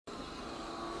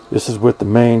This is with the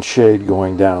main shade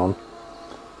going down,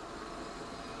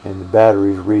 and the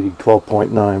battery's reading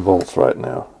 12.9 volts right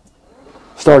now.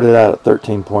 Started out at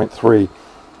 13.3,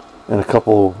 and a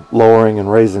couple lowering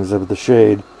and raisings of the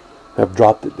shade have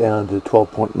dropped it down to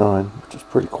 12.9, which is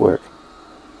pretty quick.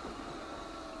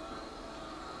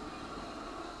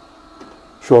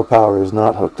 Shore power is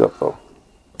not hooked up though.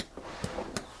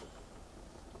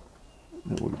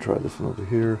 And we'll try this one over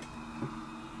here.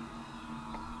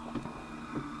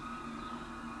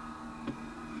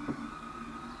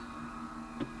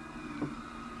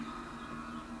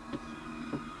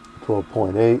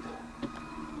 .8.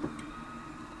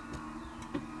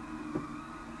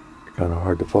 Kind of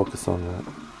hard to focus on that.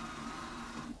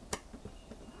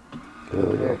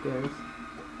 There it goes.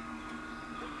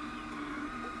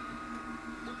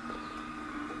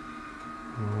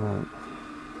 Alright.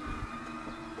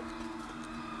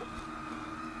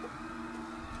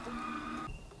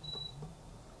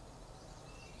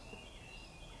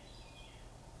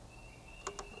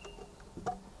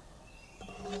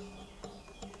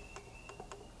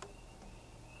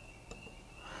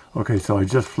 Okay, so I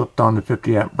just flipped on the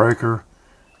 50 amp breaker.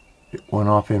 It went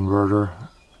off inverter,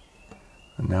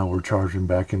 and now we're charging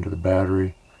back into the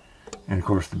battery, and of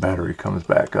course the battery comes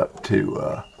back up to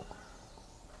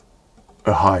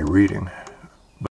a high reading.